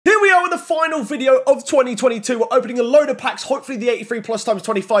final video of 2022. We're opening a load of packs, hopefully the 83 plus times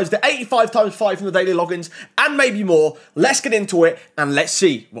 25s, the 85 times 5 from the daily logins, and maybe more. Let's get into it, and let's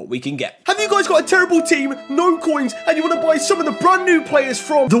see what we can get. Have you guys got a terrible team, no coins, and you want to buy some of the brand new players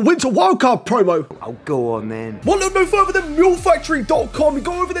from the Winter Wildcard promo? Oh, go on then. Well, look no further than mulefactory.com.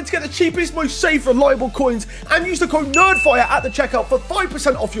 Go over there to get the cheapest, most safe, reliable coins, and use the code NERDFIRE at the checkout for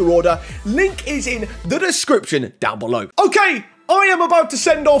 5% off your order. Link is in the description down below. Okay, I am about to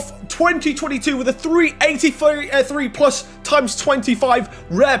send off 2022 with a 383 plus times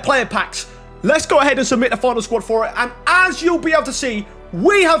 25 rare player packs. Let's go ahead and submit the final squad for it. And as you'll be able to see,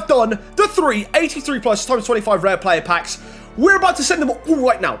 we have done the 383 plus times 25 rare player packs. We're about to send them all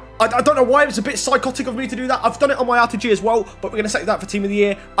right now. I don't know why, it's a bit psychotic of me to do that. I've done it on my RTG as well, but we're going to save that for Team of the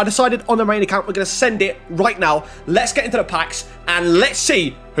Year. I decided on the main account, we're going to send it right now. Let's get into the packs, and let's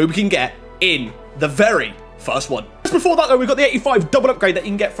see who we can get in the very first one. Just before that though, we've got the 85 double upgrade that you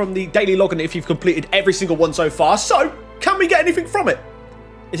can get from the daily login if you've completed every single one so far. So, can we get anything from it?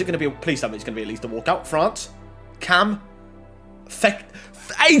 Is it going to be, please tell me it's going to be at least a walkout. France, Cam,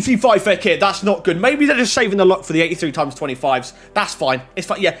 85 Fekir, that's not good. Maybe they're just saving the luck for the 83 times 25s. That's fine. It's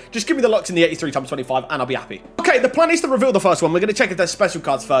fine. Yeah, just give me the lucks in the 83 times 25 and I'll be happy. Okay, the plan is to reveal the first one. We're going to check if there's special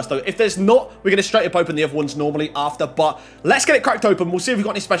cards first though. If there's not, we're going to straight up open the other ones normally after. But let's get it cracked open. We'll see if we've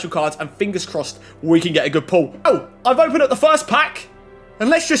got any special cards and fingers crossed we can get a good pull. Oh, I've opened up the first pack and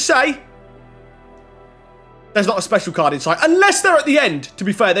let's just say there's not a special card inside. Unless they're at the end, to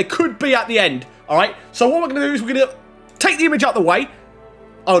be fair. They could be at the end. All right, so what we're going to do is we're going to take the image out of the way.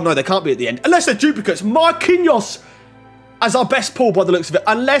 Oh, no, they can't be at the end. Unless they're duplicates. Marquinhos as our best pull by the looks of it.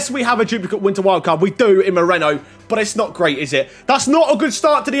 Unless we have a duplicate Winter Wildcard. We do in Moreno, but it's not great, is it? That's not a good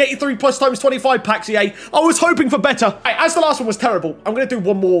start to the 83 plus times 25 packs, EA. I was hoping for better. Hey, as the last one was terrible, I'm going to do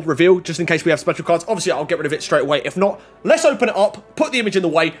one more reveal just in case we have special cards. Obviously, I'll get rid of it straight away. If not, let's open it up, put the image in the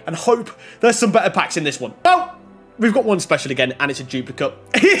way, and hope there's some better packs in this one. Well, we've got one special again, and it's a duplicate.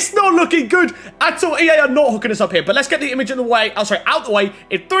 It's not looking good at all. EA are not hooking us up here, but let's get the image in the way. Oh, sorry, out the way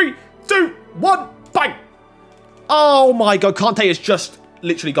in 3, 2, 1, bang. Oh my God, Kante has just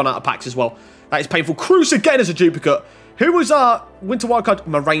literally gone out of packs as well. That is painful. Cruz again as a duplicate. Who was our Winter Wildcard?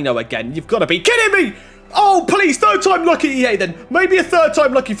 Moreno again. You've got to be kidding me. Oh, please, third time lucky EA then. Maybe a third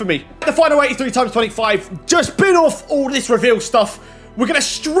time lucky for me. The final 83 times 25. Just bin off all this reveal stuff. We're going to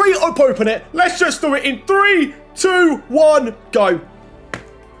straight up open it. Let's just do it in 3, 2, 1, go.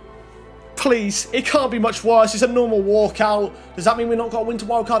 Please, it can't be much worse. It's a normal walkout. Does that mean we've not got a Winter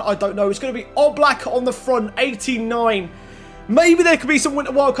Wildcard? I don't know. It's going to be all black on the front, 89. Maybe there could be some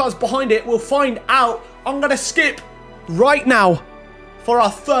Winter Wildcards behind it. We'll find out. I'm going to skip right now for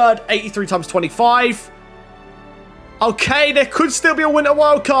our third 83 times 25. Okay, there could still be a Winter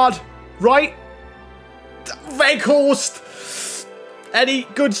Wildcard, right? Weghorst. Any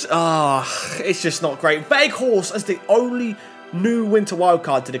goods? It's just not great. Weghorst as the only new Winter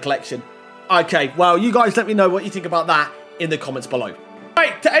Wildcard to the collection. Okay, well, you guys let me know what you think about that in the comments below.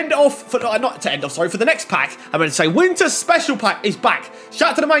 Right, to end off, for the next pack, I'm going to say Winter Special Pack is back. Shout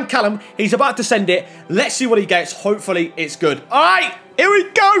out to the man Callum. He's about to send it. Let's see what he gets. Hopefully, it's good. All right, here we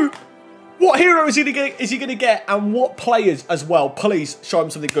go. What hero is he going to get? And what players as well? Please show him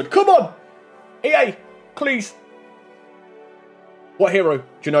something good. Come on, EA, please. What hero?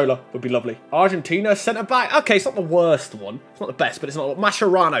 Ginola would be lovely. Argentina centre-back. Okay, it's not the worst one. It's not the best, but it's not.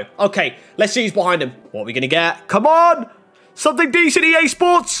 Mascherano. Okay, let's see who's behind him. What are we going to get? Come on! Something decent, EA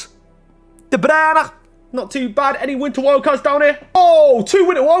Sports. De Bruyne. Not too bad. Any Winter Wildcards down here? Oh, 2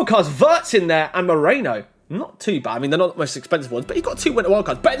 Winter Wildcards. Verts in there and Moreno. Not too bad. I mean, they're not the most expensive ones, but he's got 2 Winter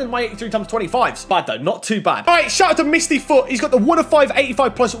Wildcards. Better than my 83 times 25s. Bad, though. Not too bad. All right, shout out to Misty Foot. He's got the 1 of 5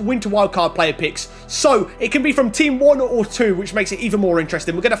 85 plus Winter Wildcard player picks. So, it can be from Team 1 or 2, which makes it even more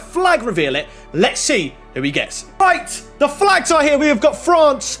interesting. We're going to flag reveal it. Let's see who he gets. Right, the flags are here. We have got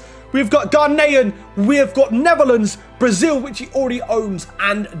France. We've got Ghanaian. We have got Netherlands, Brazil, which he already owns,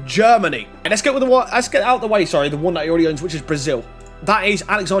 and Germany. And let's get with the one. Let's get out of the way. Sorry, the one that he already owns, which is Brazil. That is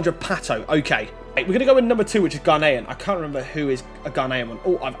Alexandra Pato. Okay. Right, we're going to go with number 2, which is Ghanaian. I can't remember who is a Ghanaian one.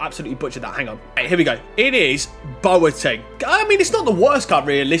 Oh, I've absolutely butchered that. Hang on. Right, here we go. It is Boateng. I mean, it's not the worst card,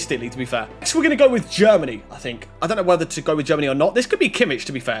 realistically, to be fair. Next, we're going to go with Germany, I think. I don't know whether to go with Germany or not. This could be Kimmich,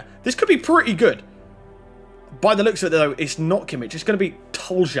 to be fair. This could be pretty good. By the looks of it, though, it's not Kimmich. It's going to be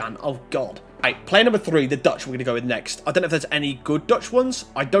Toljan. Oh, God. Right, player number 3, the Dutch, we're going to go with next. I don't know if there's any good Dutch ones.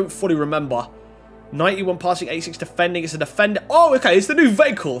 I don't fully remember. 91 passing, 86 defending. It's a defender. Oh, okay. It's the new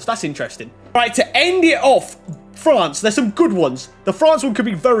Weghorst. That's interesting. Right, to end it off, France. There's some good ones. The France one could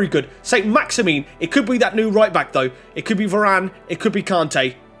be very good. Saint Maximin. It could be that new right back, though. It could be Varane. It could be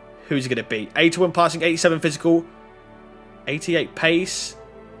Kante. Who's it going to be? 81 passing, 87 physical, 88 pace.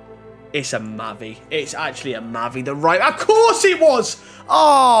 It's a Mavi. It's actually a Mavi. The right... Of course it was!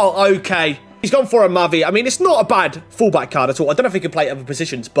 Oh, okay. He's gone for a Mavi. I mean, it's not a bad fullback card at all. I don't know if he can play other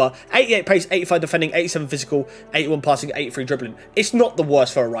positions, but 88 pace, 85 defending, 87 physical, 81 passing, 83 dribbling. It's not the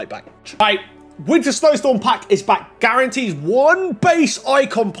worst for a right back. Right, Winter Snowstorm pack is back. Guarantees one base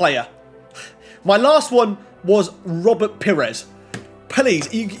icon player. My last one was Robert Pires.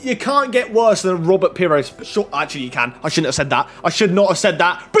 Please, you can't get worse than Robert Pires. Sure, actually, you can. I shouldn't have said that. I should not have said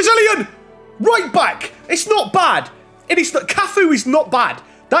that. Brazilian! Right back! It's not bad. It is not. Cafu is not bad.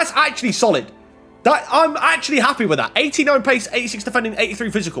 That's actually solid. I'm actually happy with that. 89 pace, 86 defending,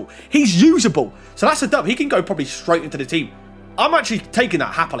 83 physical. He's usable. So that's a dub. He can go probably straight into the team. I'm actually taking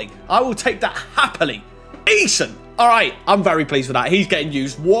that happily. I will take that happily. Decent. All right, I'm very pleased with that. He's getting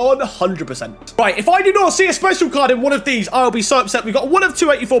used 100%. Right, if I do not see a special card in one of these, I'll be so upset. We've got one of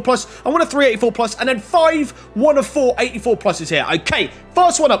 284 plus, and one of 384 plus, and then 1 of 4 84 pluses here. Okay,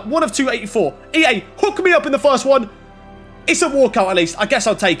 first one up, 1 of 284. EA, hook me up in the first one. It's a walkout at least. I guess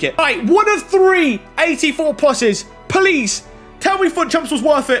I'll take it. All right, 1 of 3 84 pluses. Please, tell me Foot Chumps was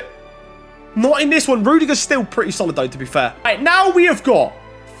worth it. Not in this one. Rudiger's still pretty solid though, to be fair. All right, now we have got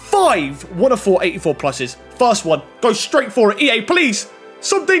 1 of 4 84 pluses. First one, go straight for it. EA, please.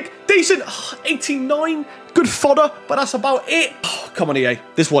 Something decent. 89, good fodder, but that's about it. Oh, come on, EA.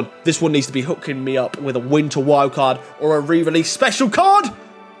 This one needs to be hooking me up with a Winter Wildcard or a re-release special card.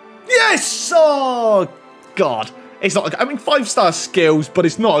 Yes! Oh, God. It's not, I mean, 5-star skills, but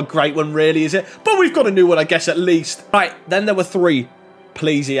it's not a great one, really, is it? But we've got a new one, I guess, at least. Right, then there were 3.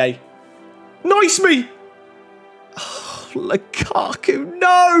 Please, EA. Nice me. Oh, Lukaku,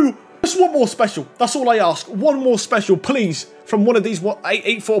 no. Just one more special. That's all I ask. One more special, please, from one of these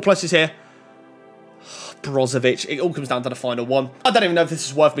 84 pluses here. Brozovic. It all comes down to the final one. I don't even know if this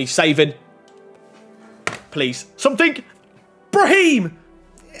is worth me saving. Please. Something. Brahim.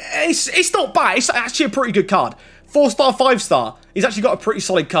 It's not bad. It's actually a pretty good card. 4-star, 5-star. He's actually got a pretty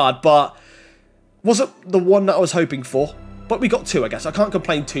solid card, but wasn't the one that I was hoping for. But we got 2, I guess. I can't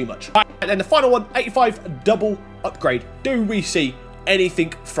complain too much. All right, and then the final one, 85 double upgrade. Do we see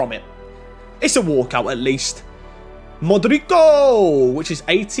anything from it? It's a walkout at least. Modrico, which is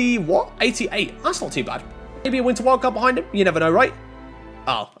 80, what? 88. That's not too bad. Maybe a Winter Wildcard behind him. You never know, right?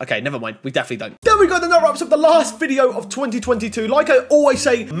 Oh, okay, never mind. We definitely don't. There we go, then that wraps up the last video of 2022. Like I always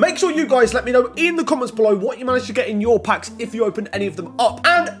say, make sure you guys let me know in the comments below what you managed to get in your packs if you opened any of them up.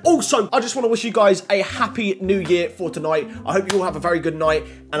 And also, I just want to wish you guys a happy new year for tonight. I hope you all have a very good night,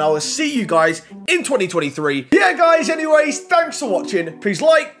 and I will see you guys in 2023. Yeah, guys, anyways, thanks for watching. Please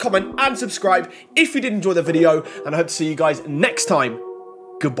like, comment, and subscribe if you did enjoy the video, and I hope to see you guys next time.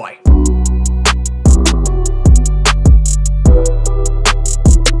 Goodbye.